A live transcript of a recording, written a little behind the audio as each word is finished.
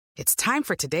It's time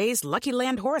for today's Lucky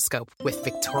Land horoscope with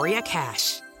Victoria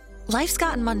Cash. Life's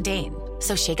gotten mundane,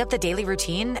 so shake up the daily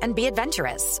routine and be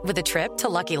adventurous with a trip to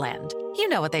Lucky Land. You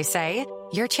know what they say,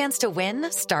 your chance to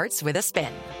win starts with a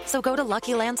spin. So go to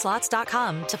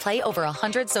LuckyLandSlots.com to play over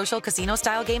 100 social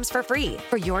casino-style games for free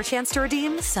for your chance to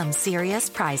redeem some serious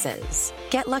prizes.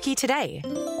 Get lucky today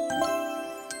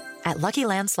at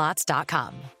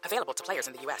LuckyLandSlots.com. Available to players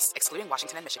in the U.S., excluding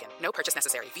Washington and Michigan. No purchase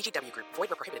necessary. VGW Group. Void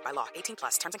where prohibited by law. 18+.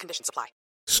 Terms and conditions apply.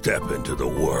 Step into the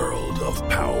world of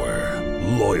power,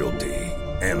 loyalty,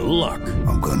 and luck.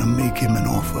 I'm gonna make him an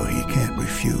offer he can't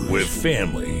refuse. With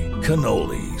family,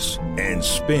 cannolis, and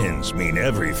spins mean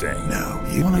everything. Now,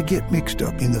 you wanna get mixed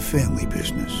up in the family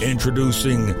business.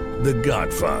 Introducing The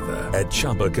Godfather at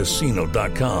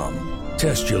ChumbaCasino.com.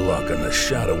 Test your luck in the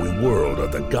shadowy world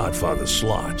of The Godfather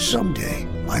slot. Someday,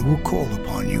 I will call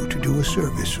upon you to do a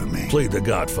service for me. Play The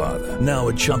Godfather, now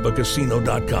at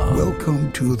ChumbaCasino.com.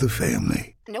 Welcome to the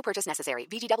family. No purchase necessary.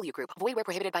 VGW Group. Void where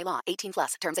prohibited by law.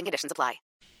 18+. Terms and conditions apply.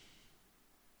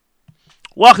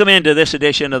 Welcome into this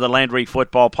edition of the Landry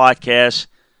Football Podcast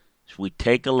as we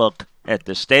take a look at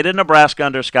the state of Nebraska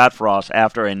under Scott Frost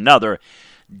after another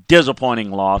disappointing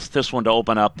loss. This one to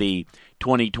open up the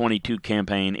 2022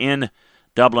 campaign in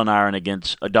Dublin, Ireland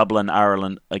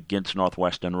against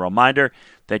Northwestern. A reminder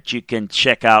that you can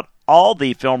check out all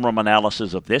the film room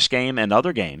analysis of this game and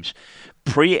other games,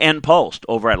 pre and post,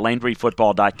 over at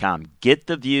LandryFootball.com. Get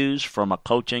the views from a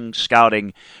coaching,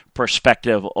 scouting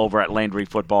perspective over at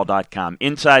LandryFootball.com.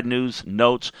 Inside news,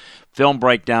 notes, film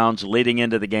breakdowns leading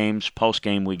into the games,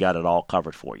 post-game, we got it all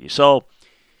covered for you. So,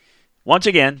 once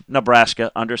again, Nebraska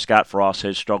under Scott Frost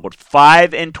has struggled.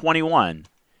 5-21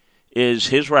 is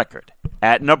his record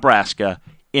at Nebraska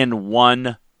in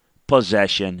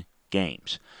one-possession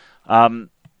games.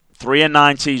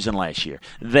 3-9 season last year.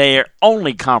 Their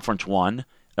only conference win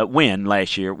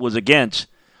last year was against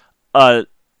a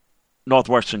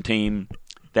Northwestern team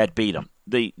that beat them.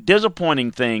 The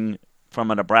disappointing thing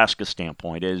from a Nebraska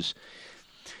standpoint is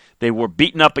they were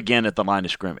beaten up again at the line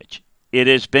of scrimmage. It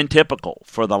has been typical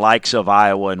for the likes of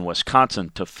Iowa and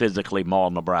Wisconsin to physically maul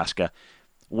Nebraska.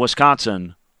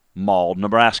 Wisconsin mauled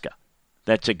Nebraska.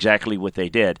 That's exactly what they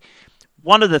did.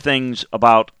 One of the things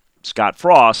about Scott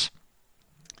Frost,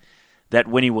 that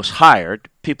when he was hired,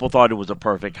 people thought it was a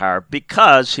perfect hire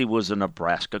because he was a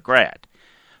Nebraska grad.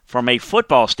 From a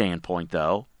football standpoint,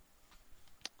 though,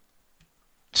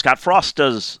 Scott Frost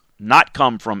does not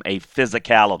come from a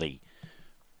physicality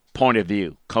point of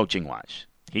view, coaching-wise.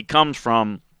 He comes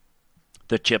from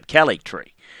the Chip Kelly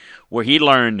tree, where he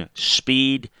learned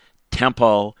speed,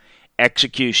 tempo,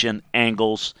 execution,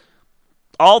 angles,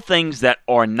 all things that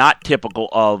are not typical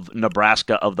of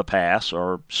Nebraska of the past,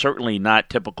 or certainly not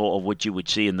typical of what you would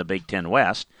see in the Big Ten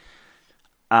West,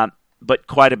 but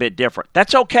quite a bit different.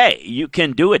 That's okay. You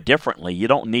can do it differently. You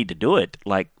don't need to do it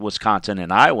like Wisconsin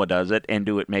and Iowa does it and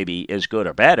do it maybe as good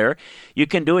or better. You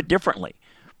can do it differently.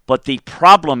 But the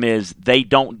problem is they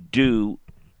don't do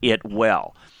it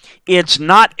well. It's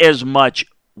not as much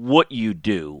what you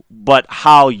do, but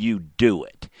how you do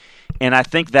it. And I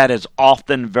think that is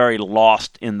often very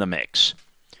lost in the mix.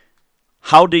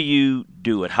 How do you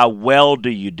do it? How well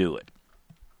do you do it?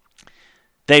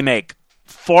 They make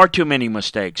far too many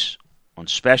mistakes on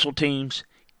special teams,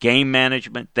 game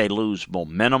management. They lose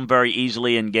momentum very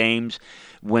easily in games.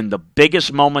 When the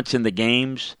biggest moments in the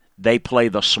games, they play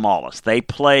the smallest. They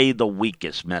play the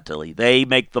weakest mentally. They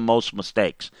make the most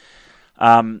mistakes.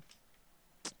 Look,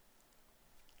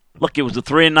 it was a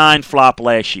 3-9 flop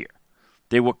last year.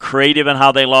 They were creative in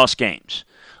how they lost games.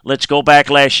 Let's go back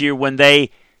last year when they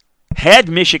had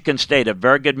Michigan State, a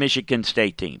very good Michigan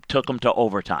State team, took them to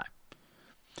overtime.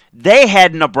 They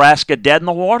had Nebraska dead in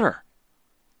the water.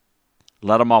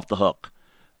 Let them off the hook.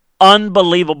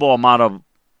 Unbelievable amount of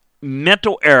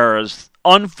mental errors,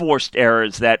 unforced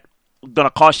errors that are going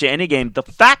to cost you any game. The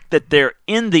fact that they're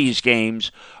in these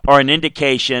games are an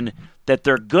indication that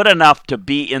they're good enough to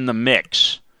be in the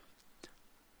mix,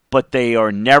 but they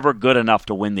are never good enough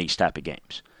to win these type of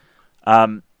games.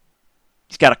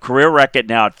 He's got a career record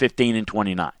now at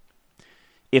 15-29.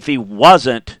 If he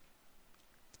wasn't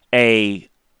a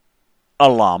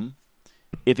alum,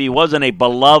 if he wasn't a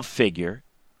beloved figure,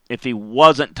 if he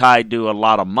wasn't tied to a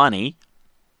lot of money,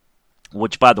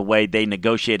 which, by the way, they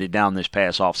negotiated down this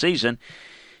past offseason,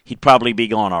 he'd probably be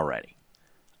gone already.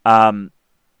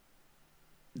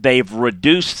 They've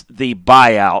reduced the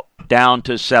buyout down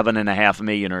to $7.5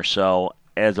 million or so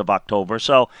as of October.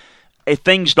 So if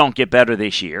things don't get better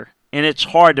this year, and it's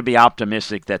hard to be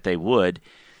optimistic that they would,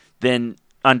 then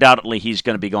undoubtedly he's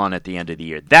going to be gone at the end of the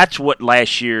year. That's what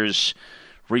last year's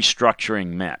restructuring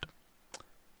meant.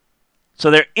 So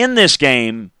they're in this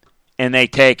game, and they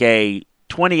take a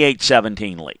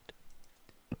 28-17 lead.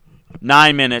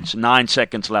 9 minutes, 9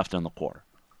 seconds left in the quarter.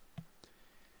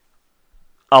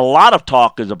 A lot of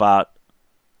talk is about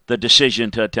the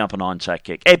decision to attempt an onside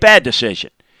kick. A bad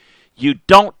decision. You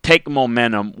don't take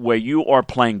momentum where you are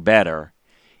playing better,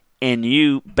 and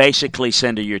you basically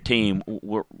send to your team,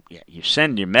 you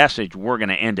send your message, we're going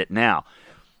to end it now.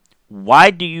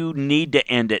 Why do you need to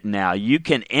end it now? You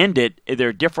can end it. There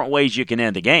are different ways you can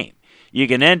end the game. You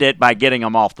can end it by getting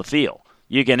them off the field.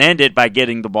 You can end it by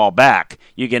getting the ball back.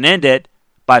 You can end it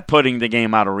by putting the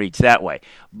game out of reach that way.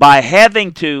 By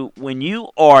having to, when you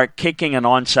are kicking an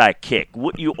onside kick,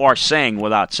 what you are saying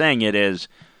without saying it is,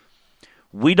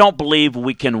 we don't believe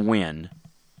we can win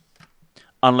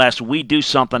unless we do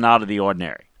something out of the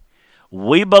ordinary.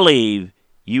 We believe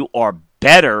you are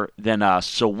better than us,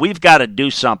 so we've got to do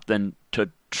something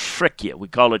to trick you. We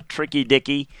call it tricky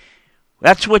dicky.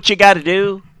 That's what you got to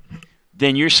do.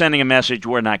 Then you're sending a message,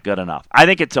 we're not good enough. I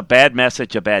think it's a bad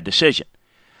message, a bad decision.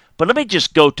 But let me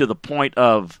just go to the point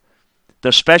of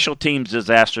the special teams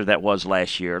disaster that was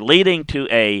last year, leading to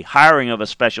a hiring of a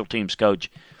special teams coach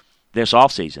this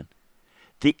offseason.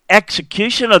 The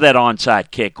execution of that onside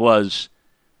kick was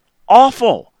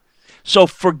awful. So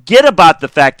forget about the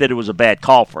fact that it was a bad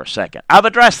call for a second. I've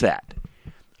addressed that.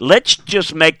 Let's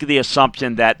just make the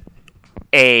assumption that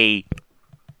a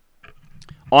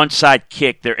onside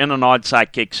kick, they're in an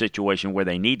onside kick situation where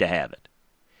they need to have it.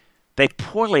 They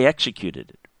poorly executed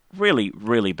it. Really,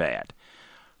 really bad.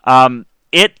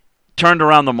 It turned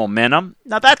around the momentum.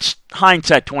 Now, that's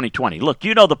hindsight 2020. Look,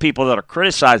 you know the people that are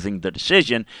criticizing the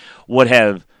decision would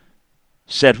have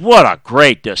said, what a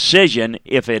great decision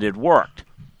if it had worked.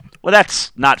 Well,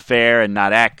 that's not fair and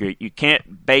not accurate. You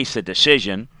can't base a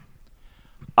decision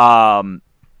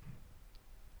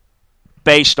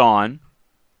based on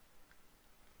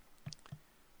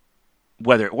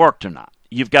whether it worked or not.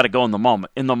 You've got to go in the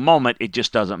moment. In the moment, it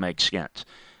just doesn't make sense.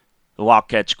 The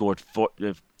Wildcats scored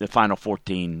the final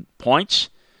 14 points,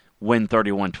 win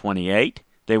 31-28.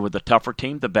 They were the tougher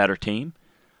team, the better team.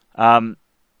 It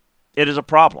is a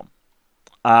problem.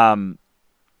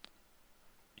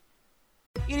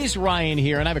 It is Ryan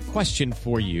here, and I have a question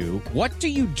for you. What do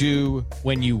you do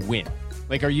when you win?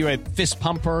 Like, are you a fist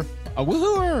pumper, a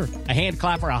woohooer, a hand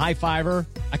clapper, a high fiver?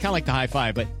 I kind of like the high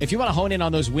five, but if you want to hone in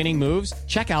on those winning moves,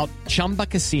 check out Chumba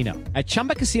Casino. At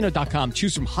ChumbaCasino.com,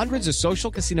 choose from hundreds of social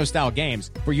casino-style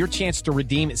games for your chance to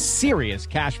redeem serious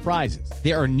cash prizes.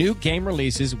 There are new game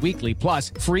releases weekly,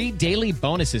 plus free daily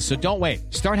bonuses, so don't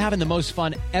wait. Start having the most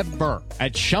fun ever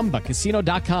at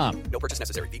ChumbaCasino.com. No purchase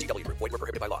necessary. VGW Group. Void where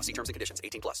prohibited by law. See terms and conditions.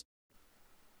 18+.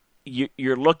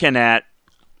 You're looking at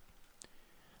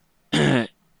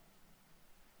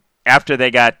after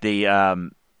they got the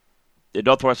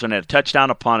Northwestern had a touchdown,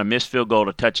 a punt, a missed field goal,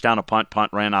 a touchdown, a punt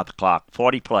ran out the clock.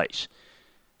 40 plays,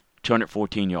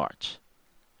 214 yards.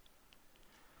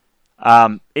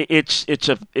 It's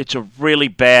a really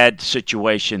bad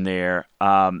situation there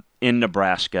in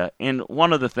Nebraska. And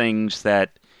one of the things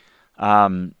that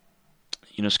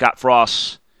Scott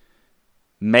Frost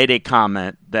made a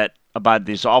comment that about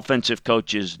these offensive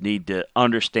coaches need to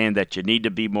understand that you need to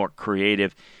be more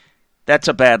creative. That's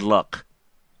a bad look.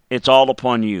 It's all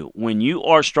upon you. When you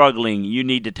are struggling, you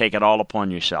need to take it all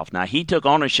upon yourself. Now, he took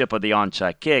ownership of the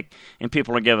onside kick, and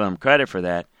people are giving him credit for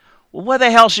that. Well, where the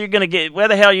hell are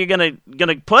you going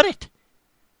to put it?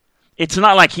 It's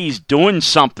not like he's doing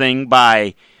something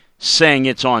by saying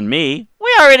it's on me.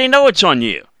 We already know it's on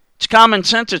you. It's common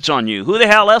sense it's on you. Who the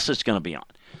hell else is it going to be on?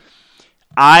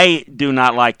 I do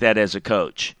not like that as a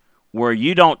coach, where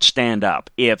you don't stand up.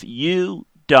 If you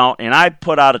don't, and I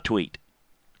put out a tweet,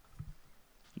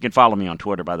 you can follow me on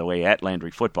Twitter, by the way, at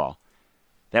Landry Football,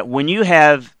 that when you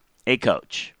have a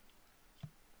coach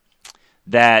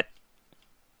that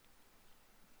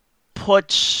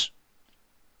puts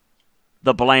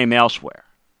the blame elsewhere,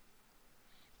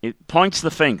 it points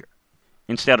the finger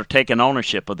instead of taking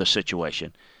ownership of the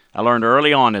situation. I learned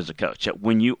early on as a coach that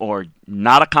when you are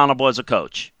not accountable as a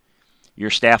coach, your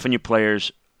staff and your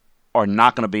players are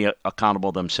not going to be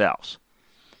accountable themselves,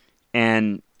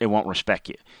 and they won't respect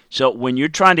you. So when you're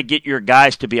trying to get your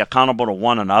guys to be accountable to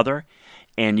one another,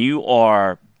 and you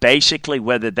are basically,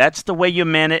 whether that's the way you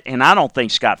meant it, and I don't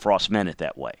think Scott Frost meant it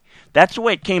that way. That's the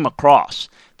way it came across.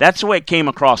 That's the way it came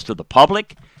across to the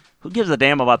public. Who gives a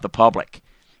damn about the public?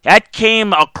 That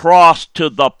came across to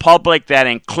the public that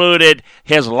included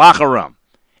his locker room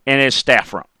and his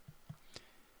staff room.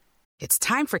 It's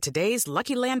time for today's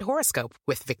Lucky Land horoscope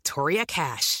with Victoria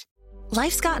Cash.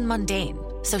 Life's gotten mundane,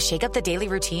 so shake up the daily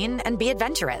routine and be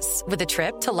adventurous with a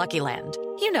trip to Lucky Land.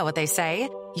 You know what they say.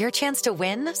 your chance to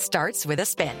win starts with a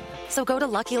spin. So go to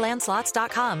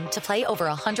LuckyLandSlots.com to play over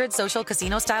 100 social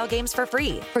casino-style games for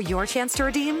free for your chance to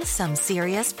redeem some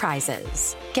serious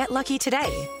prizes. Get lucky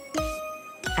today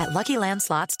at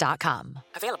LuckyLandSlots.com.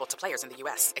 Available to players in the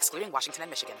U.S., excluding Washington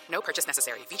and Michigan. No purchase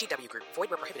necessary. VGW Group. Void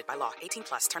where prohibited by law. 18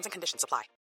 plus. Terms and conditions apply.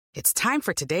 It's time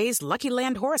for today's Lucky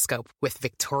Land horoscope with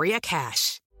Victoria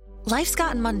Cash. Life's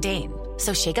gotten mundane,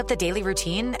 so shake up the daily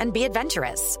routine and be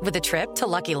adventurous with a trip to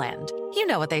Lucky Land. You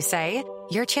know what they say.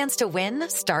 Your chance to win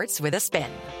starts with a spin.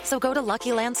 So go to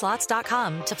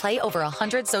LuckyLandSlots.com to play over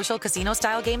 100 social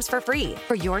casino-style games for free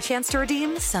for your chance to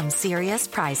redeem some serious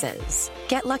prizes.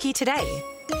 Get lucky today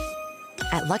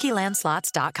at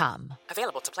LuckyLandSlots.com.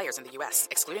 Available to players in the U.S.,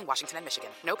 excluding Washington and Michigan.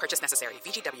 No purchase necessary.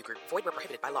 VGW Group. Void where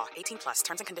prohibited by law. 18 plus.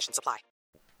 Terms and conditions apply.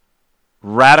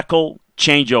 Radical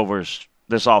changeovers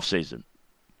this offseason.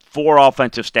 4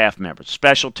 offensive staff members,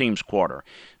 special teams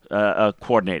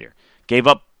coordinator. Gave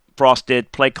up, Frost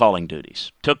did, play calling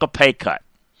duties. Took a pay cut.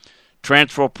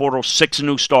 Transfer portal, 6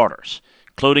 new starters,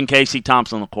 including Casey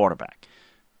Thompson, the quarterback.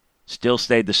 Still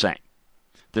stayed the same.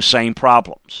 The same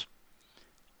problems.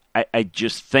 I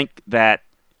just think that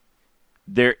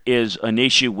there is an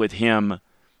issue with him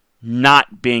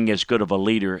not being as good of a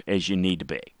leader as you need to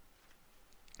be.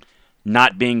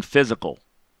 Not being physical.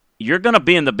 You're going to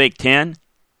be in the Big Ten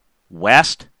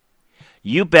West.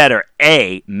 You better,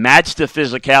 A, match the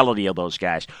physicality of those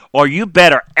guys, or you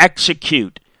better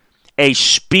execute a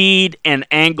speed and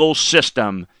angle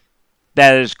system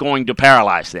that is going to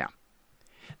paralyze them.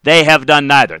 They have done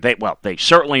neither. They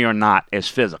certainly are not as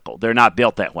physical. They're not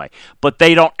built that way. But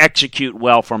they don't execute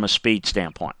well from a speed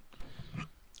standpoint.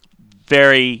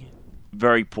 Very,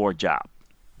 very poor job.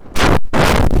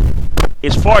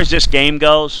 As far as this game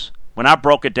goes, when I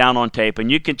broke it down on tape, and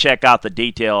you can check out the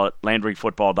detail at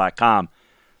LandryFootball.com,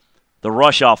 the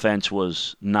rush offense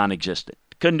was non-existent.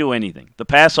 Couldn't do anything. The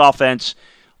pass offense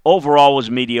overall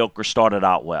was mediocre, started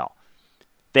out well.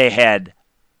 They had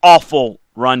awful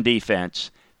run defense.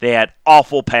 They had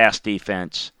awful pass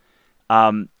defense.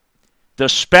 The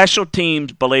special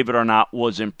teams, believe it or not,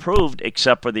 was improved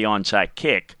except for the onside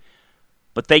kick.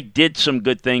 But they did some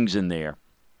good things in there.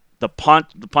 The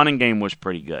punting game was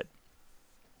pretty good.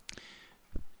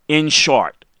 In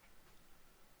short,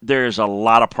 there's a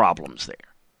lot of problems there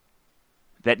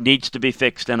that needs to be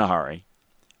fixed in a hurry,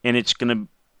 and it's going to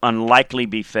unlikely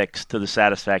be fixed to the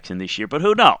satisfaction this year. But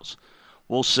who knows?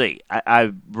 We'll see.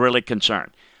 I'm really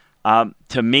concerned.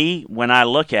 To me, when I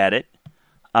look at it,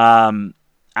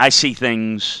 I see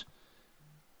things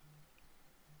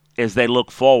as they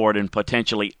look forward and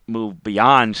potentially move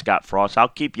beyond Scott Frost. I'll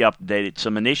keep you updated.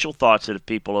 Some initial thoughts that if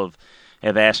people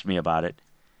have asked me about it.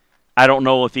 I don't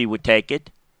know if he would take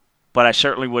it, but I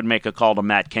certainly would make a call to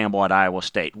Matt Campbell at Iowa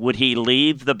State. Would he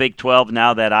leave the Big 12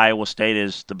 now that Iowa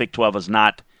State the Big 12 is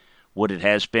not what it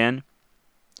has been?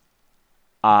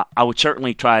 I would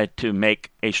certainly try to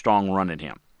make a strong run at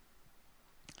him.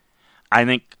 I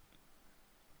think,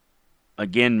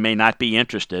 again, may not be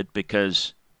interested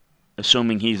because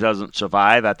assuming he doesn't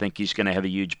survive, I think he's going to have a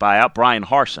huge buyout. Brian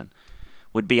Harsin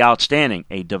would be outstanding.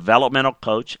 A developmental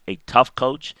coach, a tough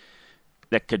coach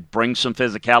that could bring some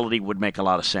physicality would make a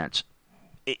lot of sense.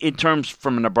 In terms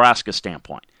from a Nebraska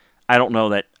standpoint, I don't know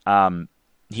that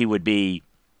he would be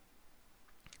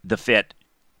the fit.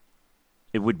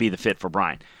 It would be the fit for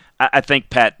Brian. I think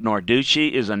Pat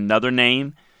Narducci is another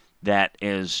name that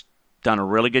has done a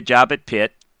really good job at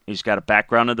Pitt. He's got a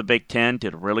background in the Big Ten,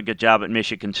 did a really good job at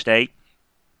Michigan State.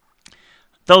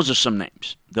 Those are some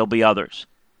names. There'll be others.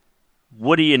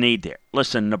 What do you need there?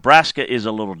 Listen, Nebraska is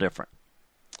a little different.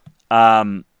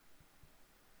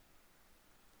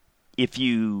 If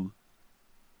you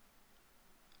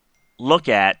look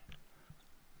at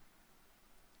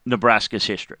Nebraska's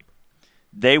history,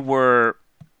 they were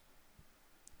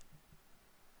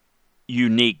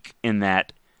unique in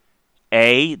that,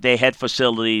 A, they had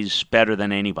facilities better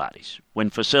than anybody's when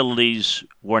facilities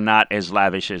were not as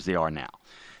lavish as they are now.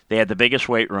 They had the biggest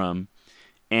weight room,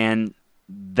 and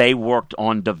they worked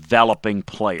on developing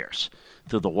players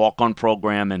through the walk-on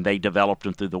program, and they developed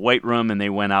them through the weight room, and they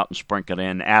went out and sprinkled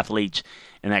in athletes,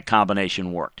 and that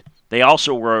combination worked. They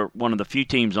also were one of the few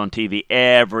teams on TV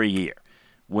every year.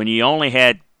 When you only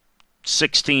had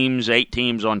 6 teams, 8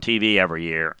 teams on TV every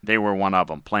year, they were one of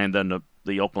them, playing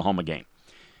the Oklahoma game.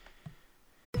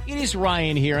 It is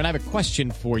Ryan here, and I have a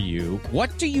question for you.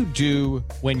 What do you do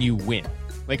when you win?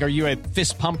 Like, are you a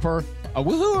fist pumper, a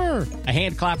woohooer, a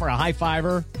hand clapper, a high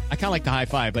fiver? I kind of like the high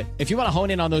five, but if you want to hone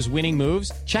in on those winning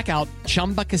moves, check out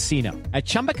Chumba Casino. At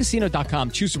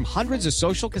ChumbaCasino.com, choose from hundreds of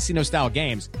social casino-style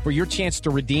games for your chance to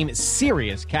redeem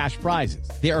serious cash prizes.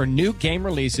 There are new game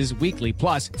releases weekly,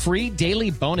 plus free daily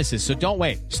bonuses. So don't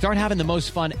wait. Start having the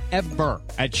most fun ever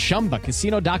at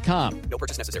ChumbaCasino.com. No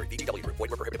purchase necessary. VGW Group.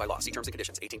 Void where prohibited by law. See terms and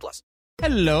conditions. 18+.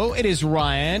 Hello, it is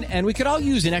Ryan, and we could all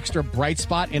use an extra bright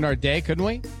spot in our day, couldn't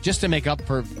we? Just to make up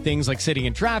for things like sitting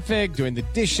in traffic, doing the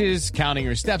dishes, counting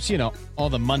your steps, you know, all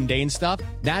the mundane stuff.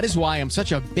 That is why I'm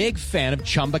such a big fan of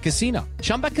Chumba Casino.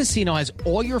 Chumba Casino has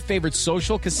all your favorite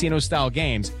social casino-style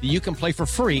games that you can play for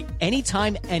free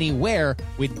anytime, anywhere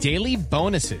with daily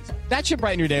bonuses. That should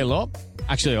brighten your day a little.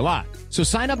 Actually, a lot. So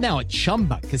sign up now at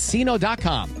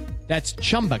ChumbaCasino.com. That's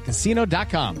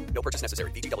ChumbaCasino.com. No purchase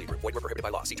necessary. VGW Group. Void where prohibited by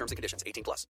law. See terms and conditions.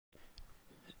 18+.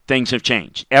 Things have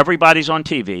changed. Everybody's on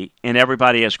TV, and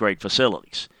everybody has great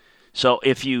facilities. So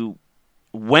if you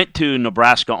went to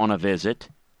Nebraska on a visit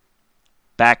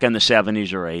back in the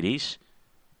 70s or 80s,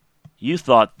 you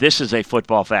thought this is a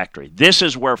football factory. This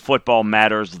is where football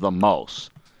matters the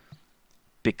most,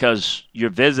 because your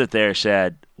visit there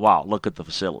said, wow, look at the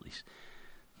facilities.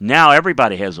 Now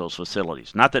everybody has those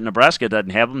facilities. Not that Nebraska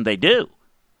doesn't have them, they do.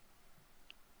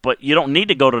 But you don't need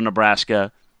to go to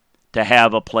Nebraska to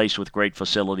have a place with great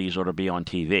facilities or to be on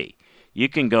TV. You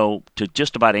can go to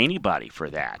just about anybody for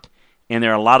that. And there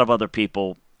are a lot of other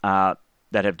people that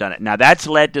have done it. Now that's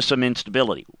led to some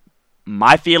instability.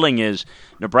 My feeling is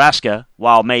Nebraska,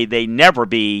 while may they never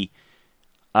be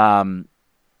like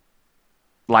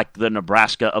the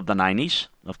Nebraska of the 90s,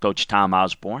 of Coach Tom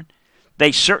Osborne,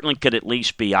 they certainly could at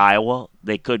least be Iowa.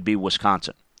 They could be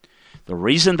Wisconsin. The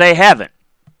reason they haven't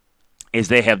is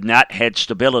they have not had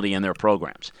stability in their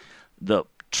programs. The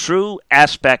true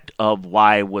aspect of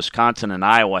why Wisconsin and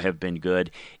Iowa have been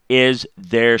good is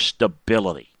their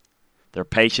stability, their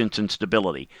patience and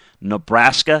stability.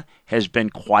 Nebraska has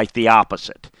been quite the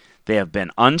opposite. They have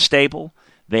been unstable.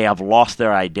 They have lost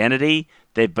their identity.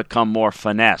 They've become more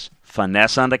finesse.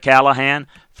 Finesse under Callahan,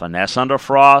 finesse under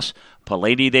Frost.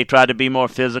 Pelini, they tried to be more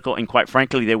physical, and quite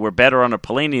frankly, they were better under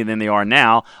Pelini than they are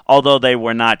now, although they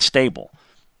were not stable.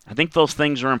 I think those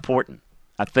things are important.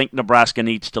 I think Nebraska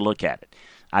needs to look at it.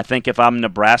 I think if I'm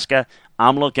Nebraska,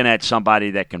 I'm looking at somebody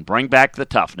that can bring back the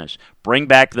toughness, bring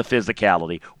back the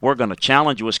physicality. We're going to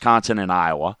challenge Wisconsin and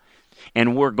Iowa,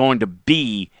 and we're going to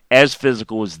be as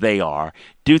physical as they are,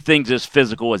 do things as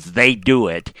physical as they do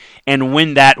it, and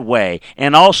win that way.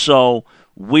 And also,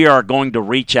 we are going to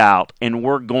reach out, and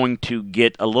we're going to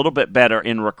get a little bit better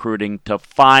in recruiting to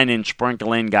find and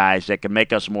sprinkle in guys that can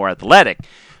make us more athletic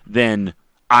than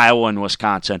Iowa and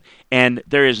Wisconsin. And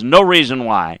there is no reason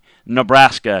why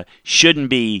Nebraska shouldn't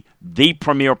be the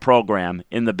premier program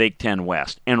in the Big Ten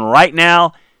West. And right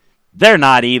now, they're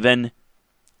not even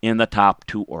in the top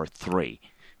 2 or 3.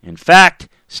 In fact,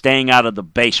 staying out of the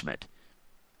basement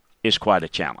is quite a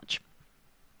challenge.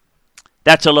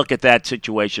 That's a look at that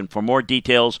situation. For more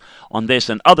details on this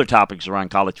and other topics around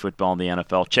college football and the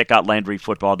NFL, check out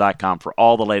LandryFootball.com for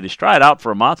all the latest. Try it out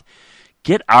for a month.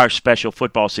 Get our special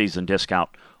football season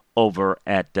discount over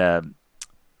at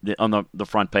on the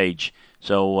front page.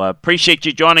 So appreciate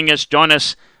you joining us. Join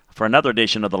us for another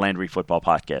edition of the Landry Football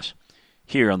Podcast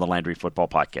here on the Landry Football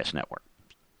Podcast Network.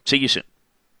 See you soon.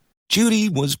 Judy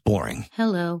was boring.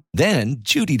 Hello. Then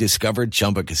Judy discovered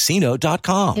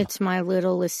ChumbaCasino.com. It's my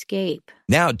little escape.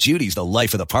 Now Judy's the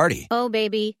life of the party. Oh,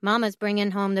 baby, mama's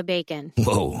bringing home the bacon.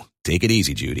 Whoa, take it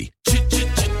easy, Judy.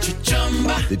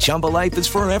 The Chumba life is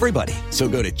for everybody. So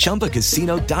go to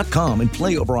ChumbaCasino.com and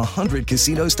play over 100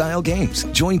 casino-style games.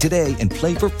 Join today and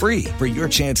play for free for your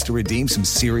chance to redeem some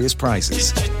serious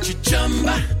prizes.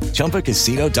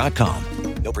 ChumbaCasino.com.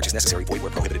 No purchase necessary. Void where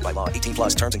prohibited by law.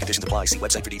 18+ terms and conditions apply. See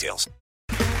website for details.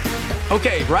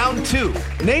 Okay, round 2.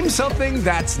 Name something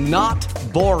that's not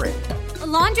boring. A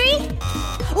laundry?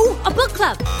 Ooh, a book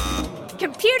club.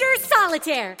 Computer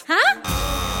solitaire, huh?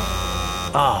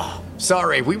 Ah,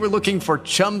 sorry. We were looking for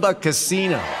Chumba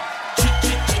Casino.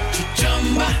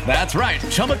 That's right.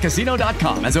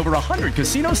 ChumbaCasino.com has over 100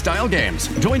 casino-style games.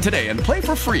 Join today and play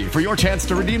for free for your chance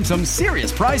to redeem some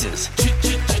serious prizes.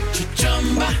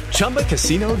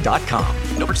 ChumbaCasino.com.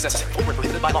 No purchase necessary. Void where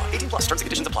prohibited by law. 18+ terms and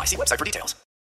conditions apply. See website for details.